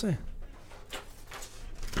 Look at it. Pass it.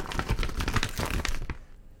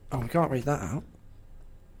 Oh, we can't read that out.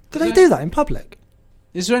 Do they do that in public?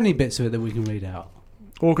 Is there any bits of it that we can read out?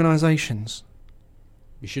 Organisations.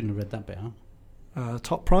 You shouldn't have read that bit out.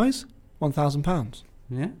 Top prize, £1,000.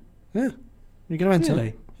 Yeah? Yeah. You're going to enter?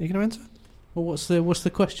 Really? You're going to enter? Well, what's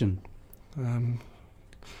the question?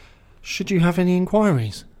 Should you have any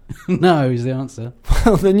inquiries? No, is the answer.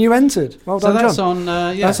 Well, then you entered. Well So done, that's John.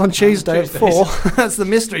 on. That's on Tuesday at 4. That's the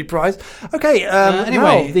mystery prize. Okay.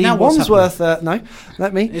 Anyway, now, the now what's Wandsworth. No,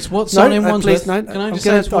 let me. It's what's no, on in Wandsworth. Please, no. Can I I'm just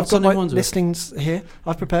gonna- say it's what's I've on got in my Wandsworth? listings here.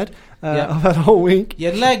 I've prepared. Yeah. I've had a whole week.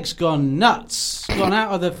 Your leg's gone nuts. Gone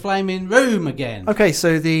out of the flaming room again. Okay,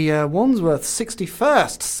 so the Wandsworth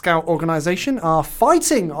 61st Scout Organisation are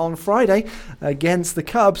fighting on Friday against the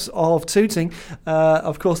Cubs of Tooting.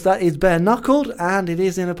 Of course, that is bare-knuckled, and it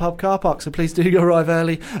is in a pub car park, so please do arrive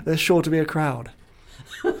early. There's sure to be a crowd.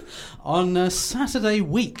 On Saturday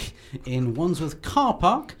week in Wandsworth Car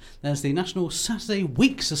Park, there's the National Saturday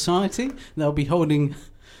Week Society. They'll be holding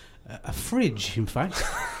a fridge, in fact.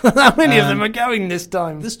 How many of them are going this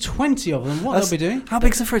time? There's 20 of them. What they'll be doing? How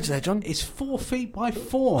big's the fridge there, John? It's 4 feet by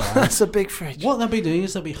 4. That's a big fridge. What they'll be doing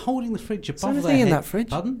is they'll be holding the fridge above there their anything in head. that fridge?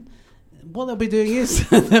 Pardon? What they'll be doing is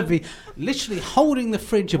they'll be literally holding the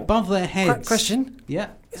fridge above their heads. Question.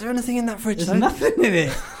 Yeah. Is there anything in that fridge, There's though? nothing in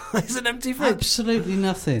it. It's an empty fridge. Absolutely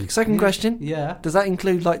nothing. Second question. Yeah. Does that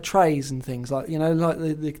include, like, trays and things? Like, like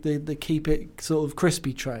the keep it sort of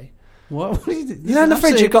crispy tray? What are you You know in the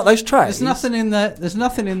fridge you've got those trays? There's nothing in the. There's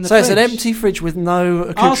nothing in the. So fridge. it's an empty fridge with no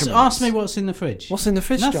accoutrements. Ask me what's in the fridge. What's in the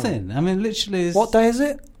fridge, John? Nothing. I mean, literally. What day is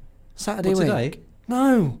it? Saturday What, week. today?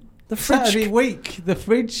 No, the fridge. Saturday week. The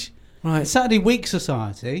fridge. Right. Saturday Week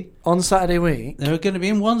Society. On Saturday week, There are going to be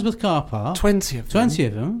in Wandsworth car park. 20 of them. 20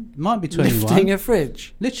 of them. Might be 21. Lifting a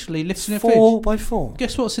fridge. Literally lifting a 4 fridge. by 4.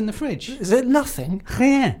 Guess what's in the fridge? Is it nothing?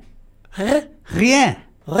 Rien. Huh? Rien.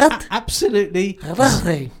 What? Absolutely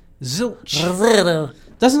Nothing. zilch.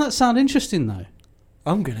 Doesn't that sound interesting though?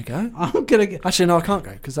 I'm going to go. I'm going to get... Actually, no, I can't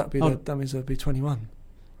go because that Oh. means I'd be 21.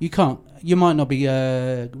 You can't. You might not be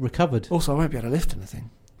recovered. Also, I won't be able to lift anything.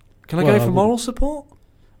 Can I Well, go I for wouldn't. moral support?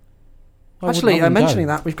 I Actually, wouldn't mentioning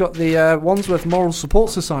go. that, we've got the Wandsworth Moral Support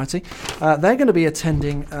Society. They're going to be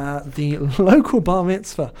attending the local bar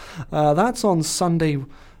mitzvah. That's on Sunday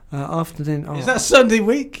afternoon. Is that Sunday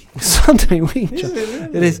week? Sunday week? John.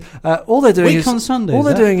 It is. All they're doing Week is on Sunday, all is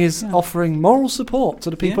they're that? doing is Yeah. offering moral support to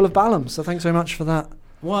the people Yeah. of Balham. So thanks very much for that.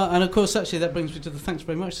 Well, and of course, actually, that brings me to the Thanks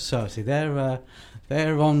Very Much Society. They're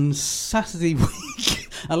on Saturday week.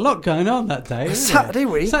 A lot going on that day. isn't it? Saturday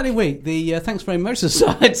week? Saturday week. The Thanks Very Much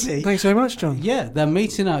Society. Thanks very much, John. Yeah, they're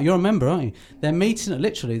meeting up. You're a member, aren't you? They're meeting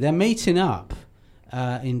up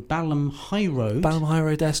in Balham High Road. Balham High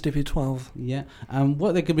Road, SW12. Yeah, and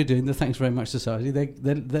what they're going to be doing, the Thanks Very Much Society, they're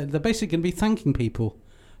basically going to be thanking people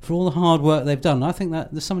for all the hard work they've done. I think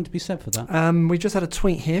that there's something to be said for that. We just had a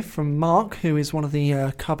tweet here from Mark, who is one of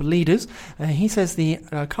the club leaders. He says the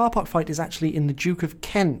car park fight is actually in the Duke of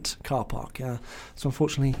Kent car park. So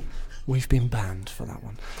unfortunately, we've been banned for that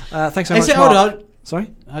one. Thanks so much, Hold Mark. on. Sorry?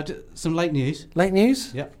 Some late news. Late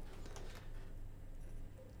news? Yep.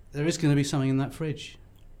 There is going to be something in that fridge.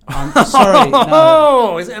 I'm sorry. No,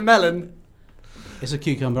 Oh, is it a melon? it's a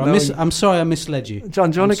cucumber. No, I'm sorry I misled you.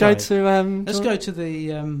 John, do you want to go to... Let's go to the... Do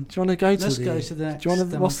you want to go to let's the... go to the next... Do you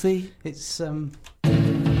want to... What's the... It's...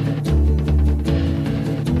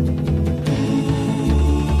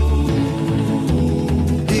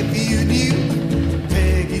 If you knew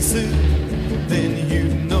Peggy Sue, then you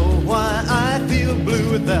know why I feel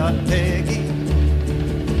blue without Peggy.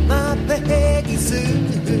 My Peggy Sue.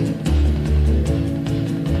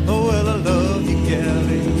 Oh, well, I love you,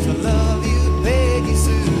 galleys. I love you, Peggy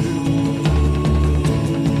Sue.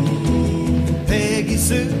 Peggy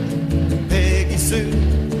Sue, Peggy Sue.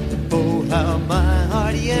 Oh, how my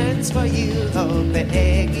heart yearns for you, oh,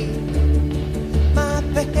 Peggy. My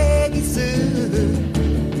Peggy Sue.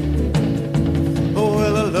 Oh,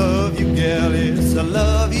 well, I love you, gal, yes, I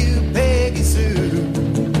love you, Peggy Sue.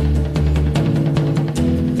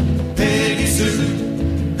 Peggy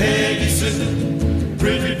Sue, Peggy Sue,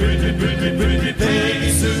 pretty, pretty, pretty, pretty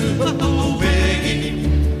Peggy Sue. Oh, Peggy,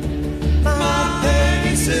 my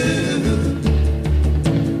Peggy Sue.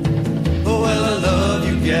 Oh, well, I love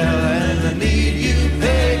you, gal, and I need you,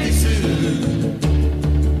 Peggy Sue.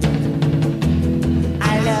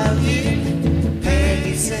 I love you,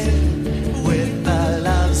 Peggy Sue. With a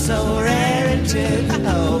love so rare and true,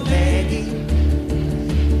 oh Peggy,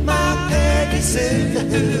 my Peggy Sue.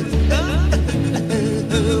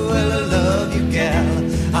 Well, I love you, gal.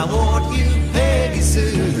 I want you, Peggy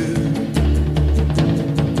Sue.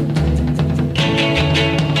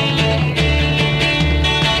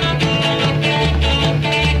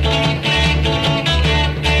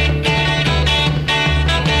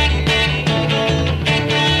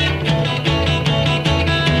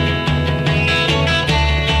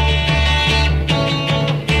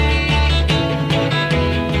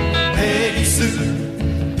 Peggy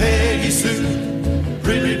Sue, Peggy Sue,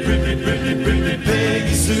 pretty, pretty, pretty, pretty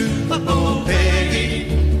Peggy Sue. Oh,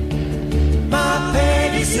 Peggy, my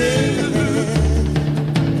Peggy Sue.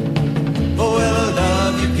 Oh, well, I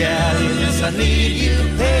love you, gal, yes, I need you,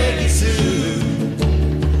 Peggy Sue.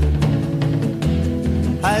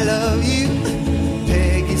 I love you,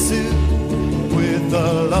 Peggy Sue, with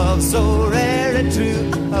a love so rare and true.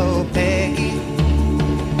 Oh, Peggy,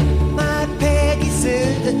 my Peggy Sue.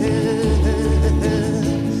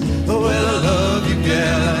 Oh, well, I love you,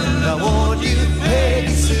 gal, and I want you,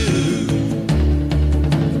 Peggy Sue.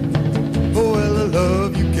 Oh, well, I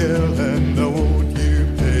love you, gal, and I want you,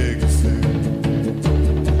 Peggy Sue.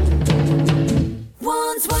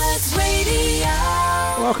 Wandsworth Radio.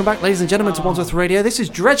 Welcome back, ladies and gentlemen, to Wandsworth Radio. This is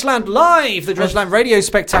Dredgeland Live, the Dredgeland Radio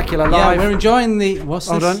Spectacular Live. Yeah, we're enjoying the... What's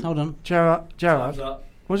Hold this? on. Hold on. Gerard,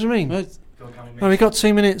 what do you mean? Well, Oh, we got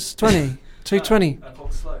 2 minutes 20. 2:20.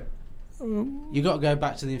 you got to go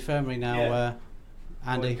back to the infirmary now, Yeah.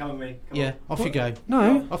 Andy. Come with me. Come Yeah, off you go.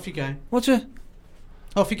 No. Off you go. What's your...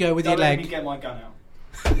 Off you go with Don't your let me leg. get my gun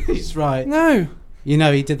out. He's right. No. You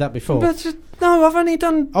know he did that before. But just, no, I've only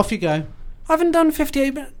done... Off you go. I haven't done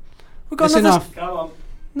 58 minutes. We've got That's another... enough. Come on.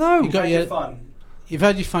 No. You got Make your... it fun. You've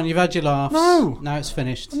had your fun. You've had your laughs. No. Now it's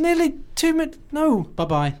finished. Nearly 2 minutes... No.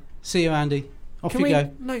 Bye-bye. See you, Andy. Off Can you we...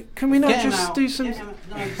 go. No, can we not Get him just out. do some... Get him out.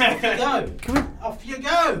 No, off you go. Can we... Off you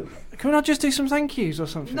go. Can we not just do some thank yous or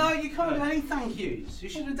something? No, you can't do any thank yous. You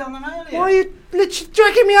should have done them earlier. Why are you literally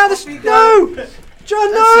dragging me out of the... No!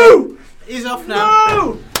 John, no! He's off now.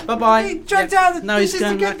 No! Bye-bye. He dragged out of the... No, he's this is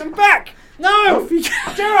to going get back. them back! No!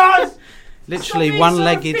 Gerard! Literally Stop being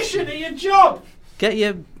one-legged. so efficient at your job! Get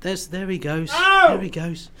your... There he goes. No! There he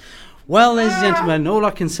goes. Well, ladies and gentlemen, all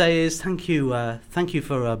I can say is thank you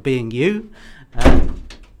for being you.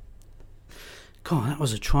 God, that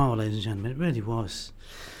was a trial, ladies and gentlemen. It really was.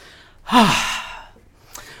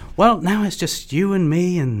 Well, now it's just you and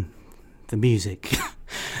me and the music.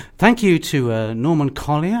 Thank you to Norman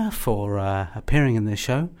Collier for appearing in this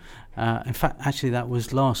show. In fact, actually, that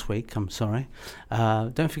was last week. I'm sorry.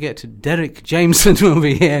 Don't forget, Derek Jameson will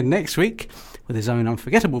be here next week with his own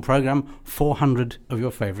unforgettable programme, 400 of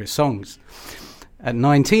your favourite songs. At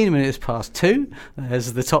 19 minutes past 2,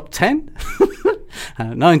 there's the top 10.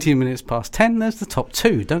 At 19 minutes past 10, there's the top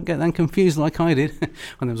 2. Don't get them confused like I did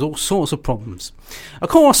when there was all sorts of problems. Of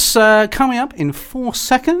course, coming up in 4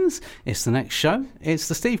 seconds, it's the next show. It's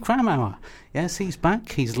the Steve Cram Hour. Yes, he's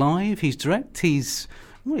back. He's live. He's direct. He's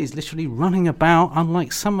literally running about,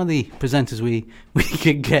 unlike some of the presenters we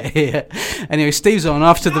could get here. Anyway, Steve's on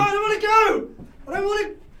after the... No, I don't want to go! I don't want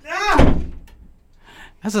to...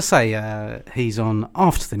 As I say, he's on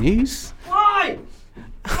after the news. Why?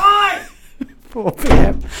 Why? 4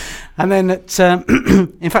 p.m. And then at...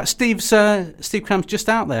 in fact, Steve Cram's just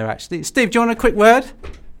out there, actually. Steve, do you want a quick word?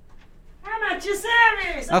 I'm at your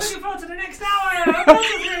service! I'm looking forward to the next hour! I'm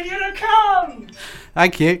waiting for you to come!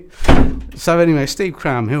 Thank you. So anyway, Steve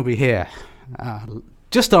Cram, he'll be here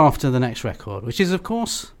just after the next record, which is, of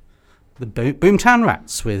course, the Boomtown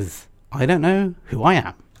Rats with I Don't Know Who I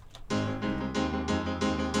Am.